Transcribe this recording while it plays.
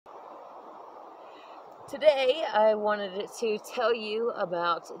Today, I wanted to tell you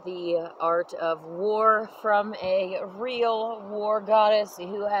about the art of war from a real war goddess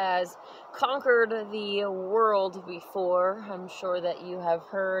who has conquered the world before. I'm sure that you have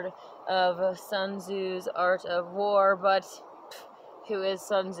heard of Sun Tzu's art of war, but who is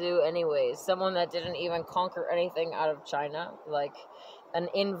Sun Tzu anyways? Someone that didn't even conquer anything out of China, like an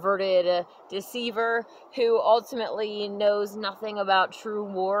inverted deceiver who ultimately knows nothing about true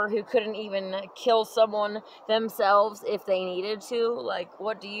war, who couldn't even kill someone themselves if they needed to. Like,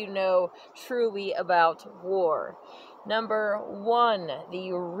 what do you know truly about war? Number one,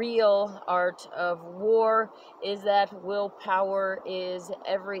 the real art of war is that willpower is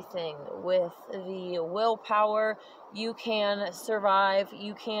everything. With the willpower, you can survive,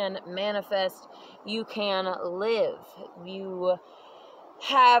 you can manifest, you can live. You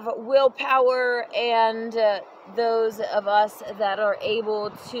have willpower, and those of us that are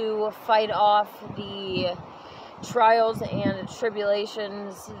able to fight off the trials and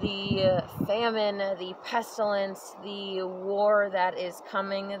tribulations, the famine, the pestilence, the war that is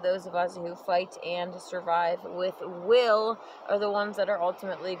coming, those of us who fight and survive with will are the ones that are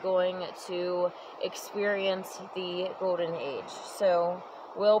ultimately going to experience the golden age. So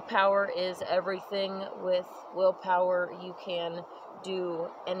willpower is everything. With willpower, you can do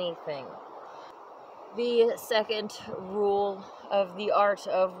anything. The second rule of the art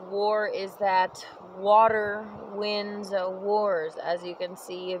of war is that water wins wars. As you can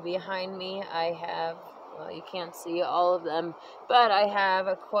see behind me, I have, well, you can't see all of them, but I have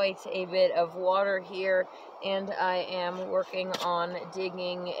quite a bit of water here, and I am working on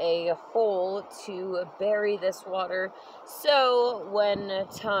digging a hole to bury this water. So when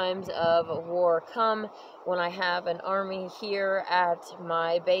times of war come, when I have an army here at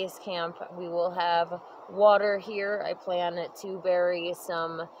my base camp, we will have water here. I plan to bury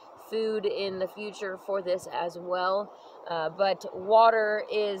some food in the future for this as well. But water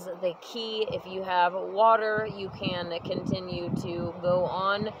is the key. If you have water, you can continue to go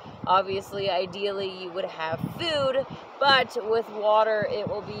on. Obviously, ideally, you would have food, but with water, it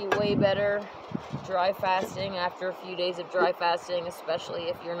will be way better. Dry fasting, after a few days of dry fasting, especially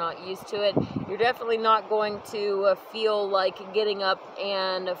if you're not used to it, you're definitely not going to feel like getting up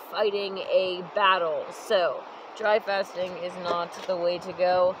and fighting a battle. So dry fasting is not the way to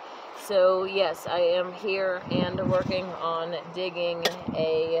go. So yes, I am here and working on digging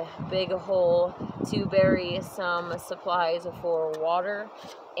a big hole to bury some supplies for water,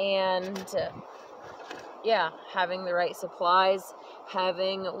 and yeah, having the right supplies,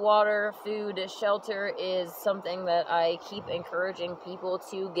 having water, food, shelter is something that I keep encouraging people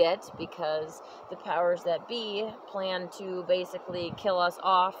to get, because the powers that be plan to basically kill us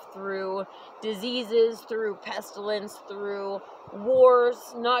off through diseases, through pestilence, through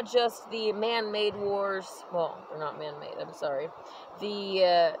wars, not just the man-made wars. Well, they're not man-made, I'm sorry.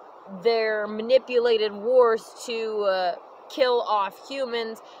 They're manipulated wars to kill off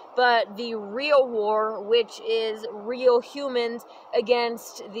humans, but the real war, which is real humans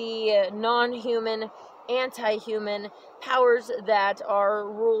against the non-human, anti-human powers that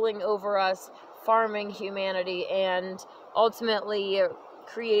are ruling over us, farming humanity, and ultimately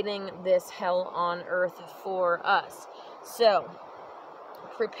creating this hell on earth for us. So,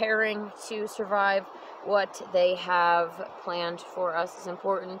 preparing to survive what they have planned for us is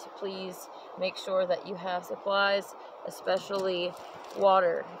important. Please make sure that you have supplies, especially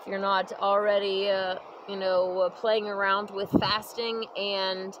water. If you're not already, playing around with fasting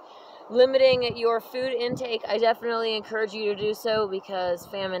and limiting your food intake, I definitely encourage you to do so, because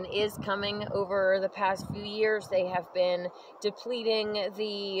famine is coming. Over the past few years, they have been depleting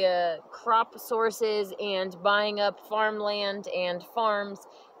the crop sources and buying up farmland and farms,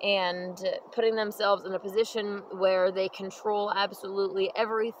 and putting themselves in a position where they control absolutely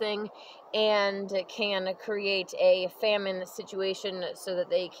everything and can create a famine situation so that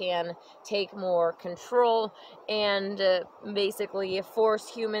they can take more control and basically force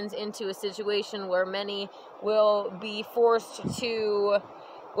humans into a situation where many will be forced to,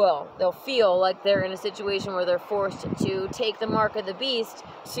 well, they'll feel like they're in a situation where they're forced to take the mark of the beast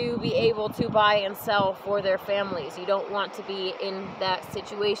to be able to buy and sell for their families. You don't want to be in that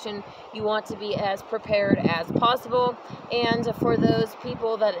situation. You want to be as prepared as possible. And for those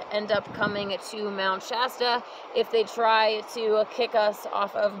people that end up coming to Mount Shasta, if they try to kick us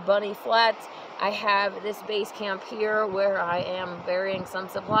off of Bunny Flats, I have this base camp here where I am burying some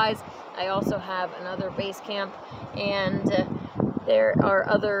supplies. I also have another base camp, and there are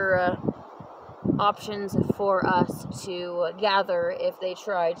other options for us to gather if they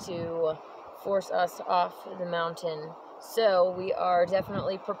try to force us off the mountain So we are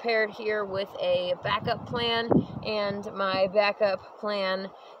definitely prepared here with a backup plan, and my backup plan,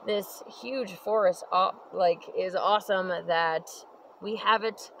 this huge forest is awesome that we have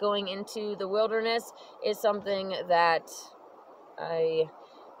it going into the wilderness, is something that I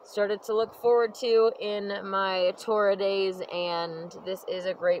started to look forward to in my Torah days, and this is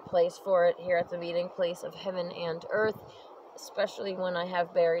a great place for it here at the meeting place of heaven and earth, especially when I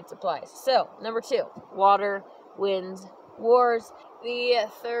have buried supplies. So, number 2, water, winds, wars. The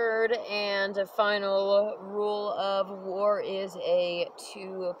third and final rule of war is a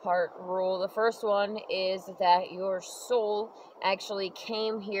 2-part rule. The first one is that your soul actually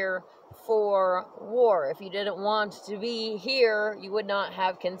came here for war. If you didn't want to be here, you would not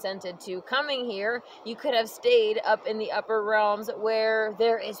have consented to coming here. You could have stayed up in the upper realms where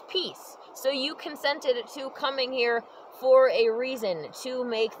there is peace. So you consented to coming here for a reason, to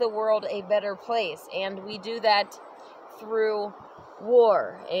make the world a better place. And we do that through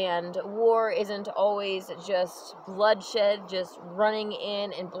war, and war isn't always just bloodshed, just running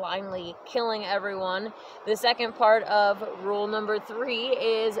in and blindly killing everyone. The second part of rule number 3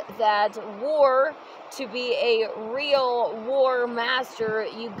 is that war, to be a real war master,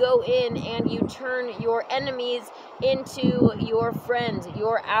 you go in and you turn your enemies into your friends,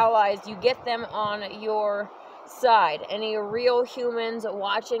 your allies. You get them on your side. Any real humans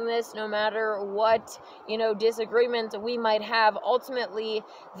watching this, no matter what, disagreements we might have, ultimately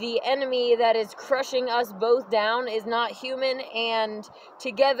the enemy that is crushing us both down is not human, and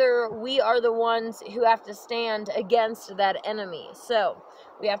together we are the ones who have to stand against that enemy. So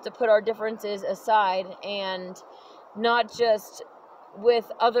we have to put our differences aside, and not just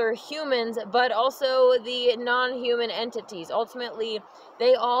with other humans, but also the non-human entities. Ultimately,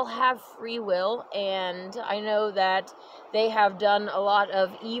 they all have free will, and I know that they have done a lot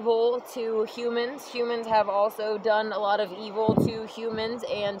of evil to humans. Humans have also done a lot of evil to humans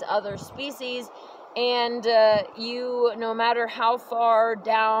and other species, and no matter how far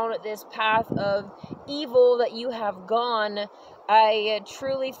down this path of evil that you have gone, I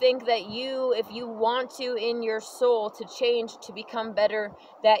truly think that if you want to in your soul to change, to become better,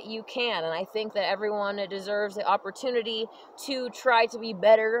 that you can. And I think that everyone deserves the opportunity to try to be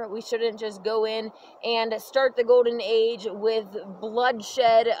better. We shouldn't just go in and start the golden age with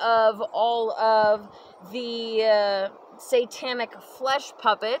bloodshed of all of the satanic flesh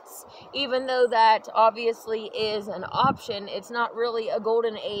puppets. Even though that obviously is an option, it's not really a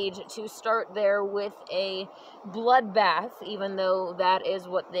golden age to start there with a bloodbath, even though that is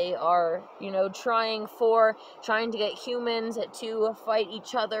what they are, trying to get humans to fight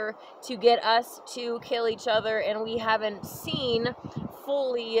each other, to get us to kill each other. And we haven't seen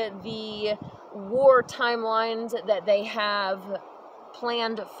fully the war timelines that they have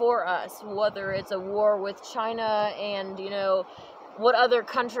planned for us, whether it's a war with China and what other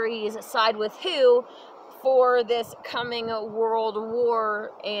countries side with who for this coming world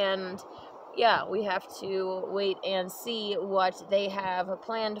war. And yeah, we have to wait and see what they have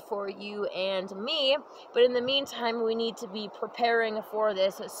planned for you and me. But in the meantime, we need to be preparing for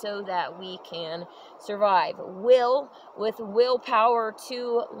this so that we can survive. With willpower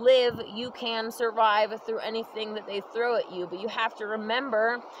to live, you can survive through anything that they throw at you. But you have to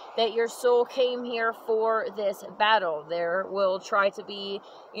remember that your soul came here for this battle. There will try to be,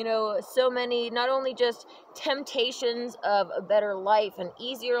 so many, not only just temptations of a better life, an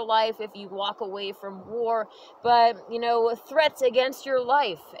easier life if you walk away from war, but threats against your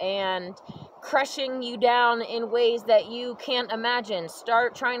life and crushing you down in ways that you can't imagine,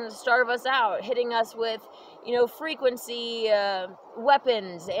 start trying to starve us out, hitting us with frequency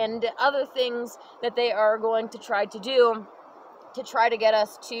weapons and other things that they are going to try to do, to try to get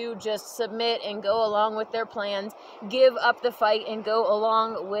us to just submit and go along with their plans, give up the fight and go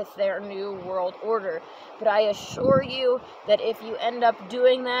along with their new world order. But I assure you that if you end up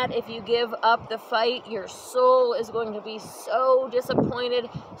doing that, if you give up the fight, your soul is going to be so disappointed,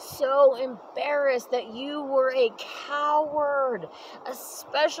 so embarrassed that you were a coward.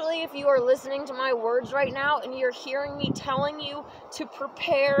 Especially if you are listening to my words right now and you're hearing me telling you to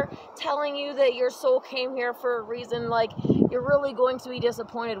prepare, telling you that your soul came here for a reason. You're really going to be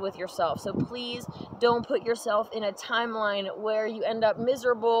disappointed with yourself. So please don't put yourself in a timeline where you end up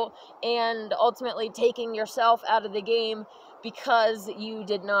miserable and ultimately taking yourself out of the game because you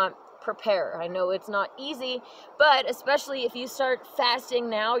did not prepare. I know it's not easy, but especially if you start fasting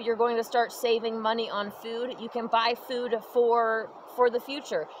now, you're going to start saving money on food. You can buy food for the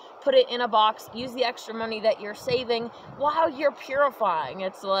future. Put it in a box, use the extra money that you're saving while you're purifying.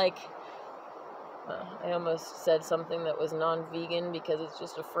 It's like, I almost said something that was non-vegan because it's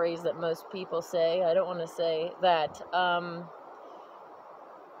just a phrase that most people say. I don't want to say that.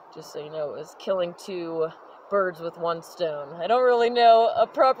 Just so you know, it was killing 2 birds with 1 stone. I don't really know a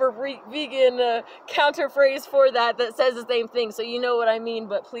proper vegan counter phrase for that says the same thing, so you know what I mean,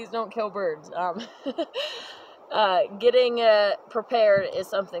 but please don't kill birds. Getting prepared is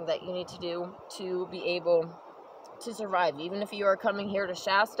something that you need to do to be able to survive. Even if you are coming here to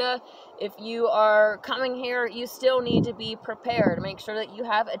Shasta, if you are coming here, you still need to be prepared. Make sure that you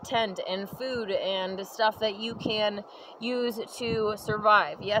have a tent and food and stuff that you can use to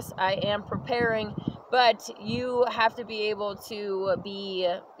survive. Yes, I am preparing, but you have to be able to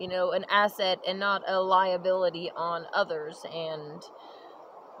be, you know, an asset and not a liability on others, and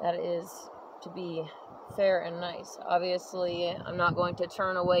that is to be fair and nice. Obviously, I'm not going to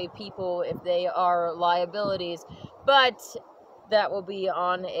turn away people if they are liabilities, but that will be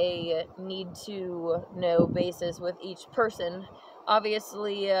on a need-to-know basis with each person.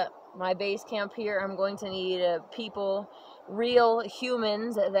 Obviously, my base camp here, I'm going to need people, real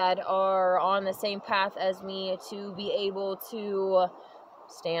humans that are on the same path as me, to be able to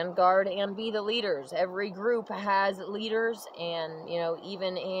stand guard and be the leaders. Every group has leaders, and you know,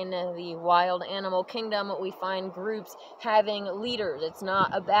 even in the wild animal kingdom, we find groups having leaders. It's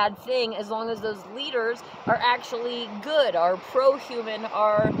not a bad thing as long as those leaders are actually good, are pro-human,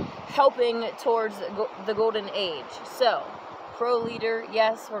 are helping towards the golden age. So pro-leader,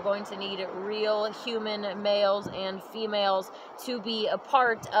 yes, we're going to need real human males and females to be a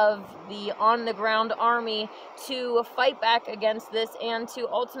part of the on-the-ground army to fight back against this and to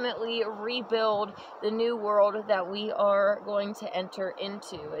ultimately rebuild the new world that we are going to enter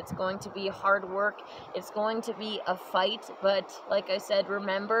into. It's going to be hard work. It's going to be a fight, but like I said,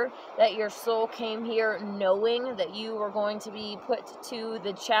 remember that your soul came here knowing that you were going to be put to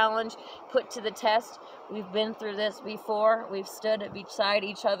the challenge, put to the test. We've been through this before. We've stood beside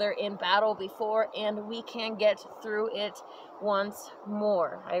each other in battle before, and we can get through it once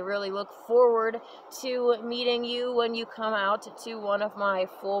more. I really look forward to meeting you when you come out to one of my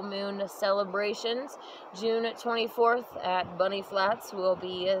full moon celebrations. June 24th at Bunny Flats will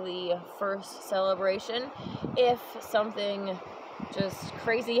be the first celebration. If something just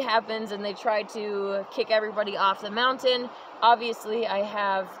crazy happens and they try to kick everybody off the mountain, obviously I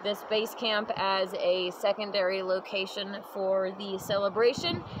have this base camp as a secondary location for the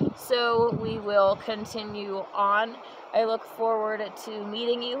celebration, so we will continue on. I look forward to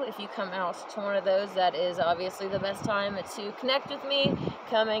meeting you. If you come out to one of those, that is obviously the best time to connect with me.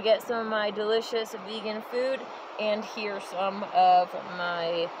 Come and get some of my delicious vegan food and hear some of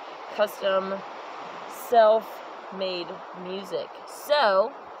my custom self-made music.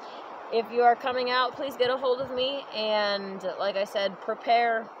 So if you are coming out, please get a hold of me, and like I said,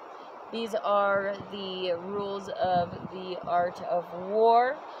 prepare. These are the rules of the art of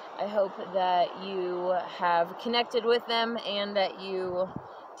war. I hope that you have connected with them and that you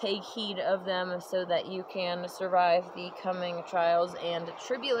take heed of them so that you can survive the coming trials and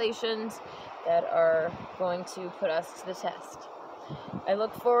tribulations that are going to put us to the test. I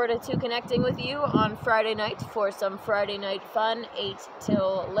look forward to connecting with you on Friday night for some Friday night fun, 8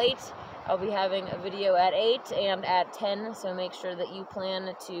 till late. I'll be having a video at 8 and at 10, so make sure that you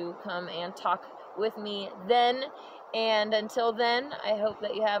plan to come and talk with me then. And until then, I hope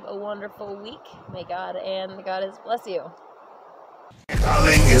that you have a wonderful week. May God and the Goddess bless you.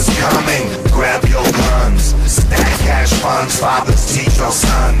 Calling is coming, grab your guns. Stack cash funds, fathers teach your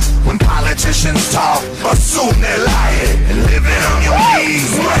sons. When politicians talk, assume they're lying and living on your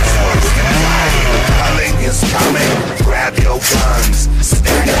knees. Much worse than lying. Calling is coming, grab your guns.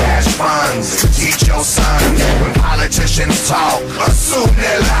 Stack cash funds, teach your sons. When politicians talk, assume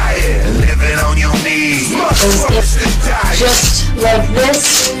they're lying and living on your knees. Much worse than dying. Just like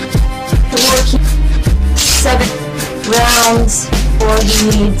this, the war keeps 7 rounds, or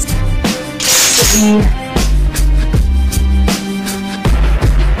he needs to be